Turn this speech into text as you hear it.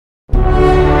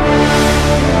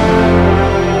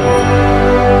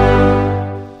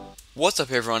What's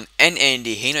up everyone, and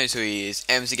Andy, he knows who he is,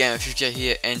 Ep17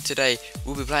 here, and today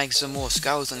we'll be playing some more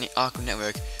Skywars on the Arkham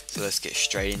Network, so let's get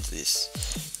straight into this.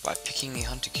 By picking the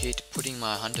hunter kit, putting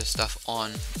my hunter stuff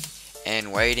on,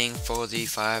 and waiting for the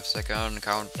 5-second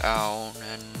countdown,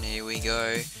 and here we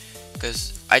go.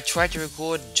 Because I tried to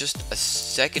record just a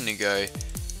second ago,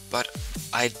 but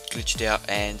I glitched out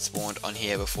and spawned on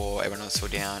here before everyone else fell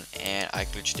down, and I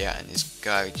glitched out and this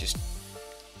guy just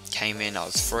came in. I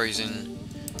was frozen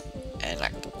and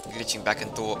like glitching back and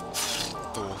thought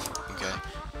okay,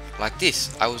 like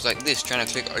this. I was like this, trying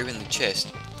to click open the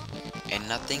chest and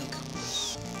nothing,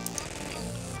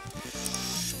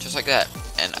 just like that.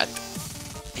 And are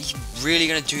you really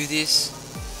gonna do this?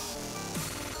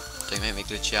 Don't make me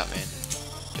glitch out, man.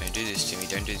 Don't do this to me,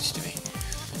 don't do this to me,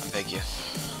 I beg you.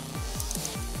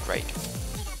 Great.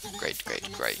 Wait,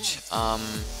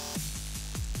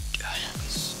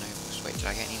 did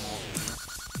I get any more?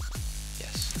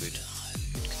 Yes, good.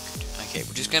 Okay,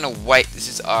 we're just gonna wait. This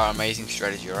is our amazing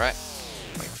strategy, alright?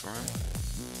 Wait for him.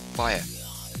 Fire.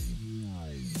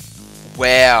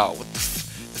 Wow, what the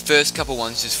first couple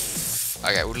ones just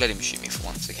okay, we'll let him shoot me for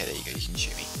once. Okay, there you go, you can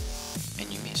shoot me.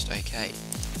 And you missed, okay.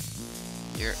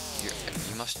 You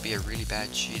must be a really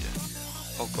bad shooter.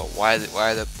 Oh god, why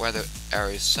are the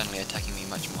arrows suddenly attacking me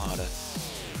much more harder?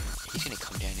 He's gonna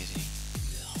come down, isn't he?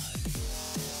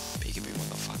 Peekaboo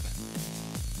motherfucker.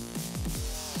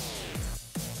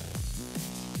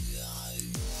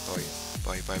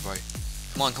 Boy.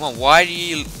 Come on, why do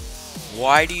you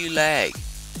lag?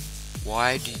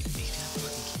 Why do you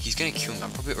he's gonna kill me,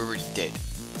 I'm probably already dead.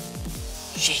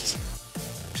 Shit.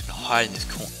 I'm just gonna hide in this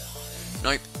corner.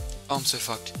 Nope. Oh, I'm so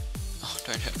fucked. Oh,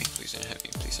 don't hurt me, please don't hurt me,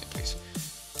 please.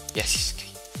 Yes, he's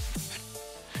okay.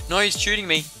 No, he's shooting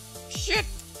me. Shit.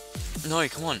 No,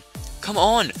 come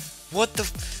on. What the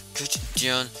get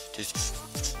down.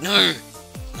 No.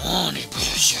 Come on,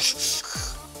 shit.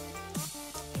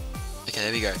 Okay,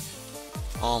 there we go.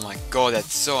 Oh my god,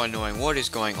 that's so annoying. What is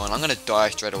going on? I'm gonna die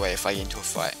straight away if I get into a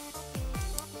fight.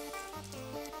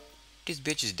 This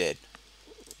bitch is dead.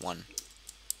 One.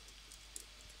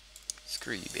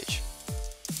 Screw you, bitch.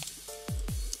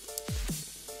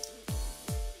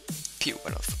 Pew,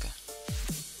 motherfucker.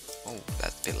 Oh,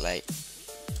 that's a bit late.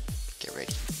 Get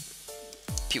ready.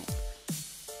 Pew.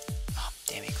 Oh,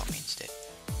 damn, he got me instead.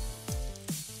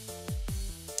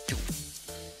 Pew.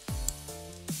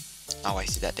 I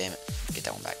wasted that, damn it. Get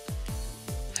that one back.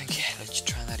 Okay, let's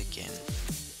try that again.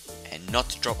 And not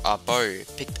to drop our bow.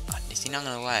 Picked. See, now I'm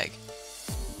gonna lag.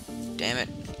 Damn it.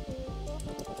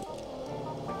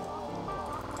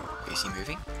 Is he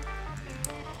moving?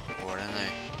 Or I don't know.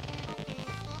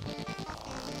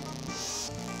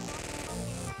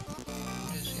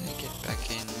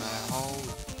 In my hole,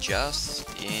 just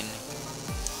in.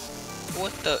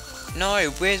 What the? No,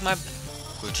 where's my?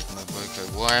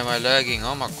 Why am I lagging?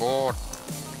 Oh my god!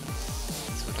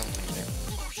 That's what I'm gonna do.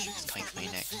 Oh shit, it's coming for me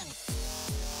next.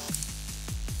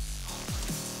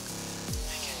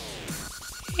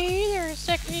 Okay. Hey there,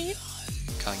 sexy.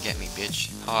 Can't get me,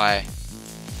 bitch. Hi.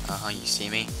 You see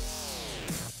me?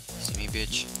 You see me,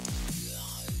 bitch?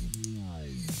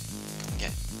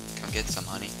 Come get some,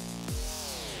 honey.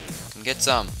 Get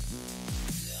some.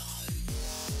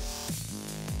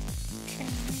 Can I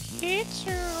get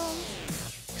some?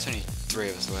 There's only 3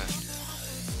 of us left.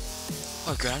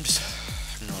 Oh god, I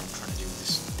don't know what I'm trying to do with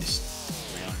this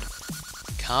round.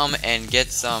 Come and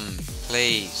get some,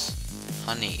 please.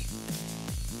 Honey.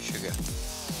 Sugar.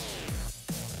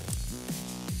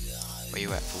 Where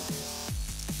you at, fool?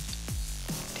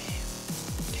 Damn.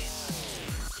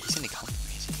 He's gonna come for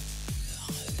me, is he?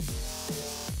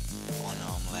 Oh no,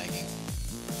 I'm lagging.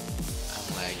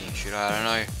 Should I don't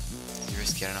know. Is he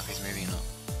risky? I don't know if he's moving or not.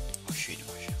 Oh, shoot him.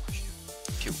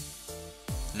 Pew.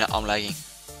 No, I'm lagging.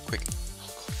 Quick. Oh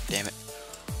god, damn it.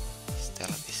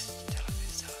 Stella this.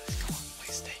 Come on,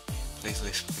 please stay. Please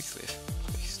live.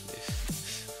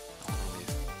 I wanna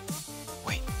live.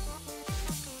 Wait.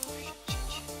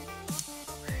 Shit.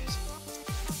 Where is he?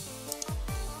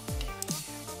 Damn it, he's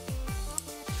here.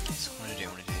 Okay, so what I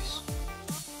wanna do this.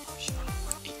 Oh shit, I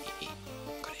wanna eat.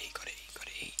 Gotta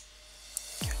eat.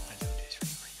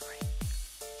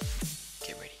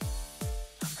 Get ready.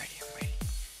 I'm ready.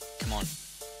 Come on.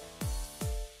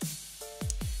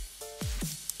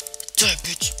 Die,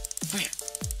 bitch. Come here,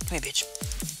 bitch.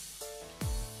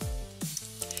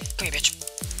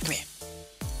 Come here.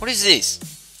 What is this?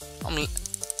 Damn it.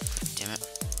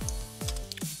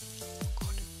 Oh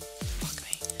god.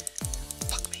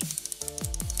 Fuck me.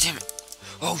 Damn it.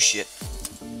 Oh shit.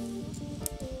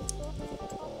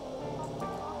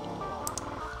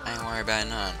 I ain't worried about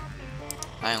none.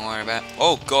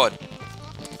 Oh god.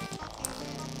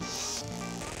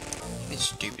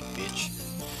 stupid bitch.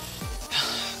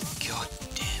 God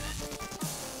damn it.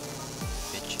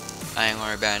 Bitch. I ain't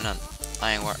worried about none.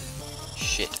 I ain't worried.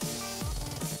 Shit.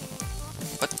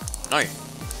 What? No.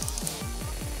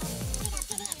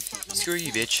 Screw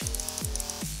you, bitch.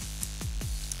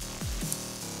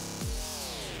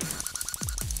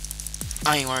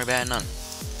 I ain't worried about none.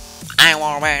 I ain't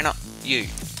worried about none. You.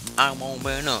 I ain't worried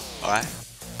about none. Alright?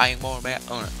 I ain't worried about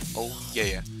none. Oh,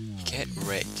 yeah. Get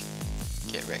wrecked.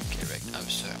 Get wrecked, get wrecked. I'm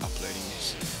so uploading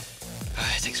this.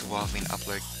 It takes a while for me to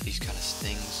upload these kind of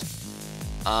things.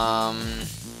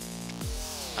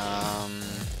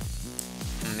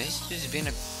 This has been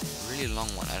a really long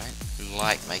one. I don't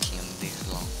like making them this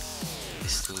long,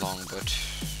 but I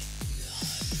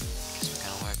guess we're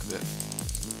gonna work with it.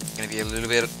 Gonna be a little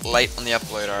bit late on the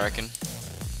upload, I reckon,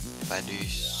 if I do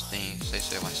say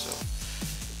so myself.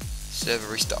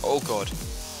 Server restart. Oh god,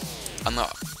 I'm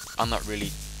not really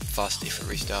fussed if it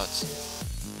restarts.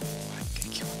 Right, get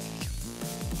him.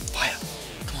 Fire!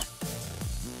 Come on,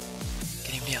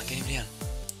 get him down.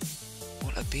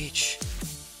 What a bitch!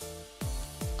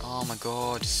 Oh my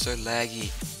god, it's so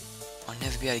laggy. I'll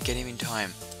never be able to get him in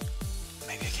time.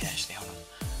 Maybe I can actually. Hold on.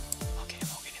 I'll get him.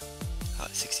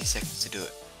 Got 60 seconds to do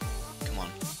it. Come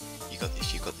on. You got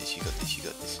this. Come on, you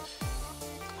got this.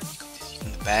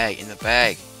 In the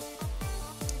bag.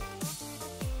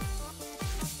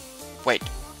 Wait.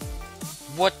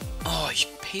 What? Oh, you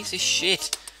piece of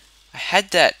shit. I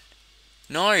had that.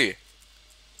 No.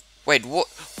 Wait, what?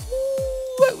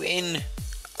 Ooh, I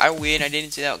win. I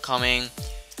didn't see that coming.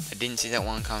 I didn't see that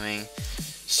one coming.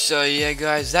 So yeah,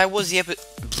 guys, that was the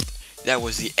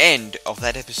end of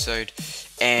that episode.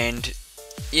 And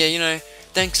yeah, you know,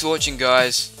 thanks for watching,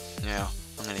 guys. Now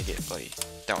I'm gonna get bloody.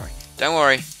 Don't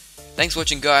worry. Thanks for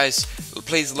watching, guys.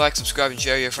 Please like, subscribe, and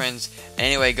share with your friends.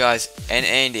 Anyway, guys, and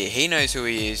Andy, he knows who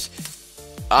he is.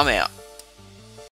 I'm out.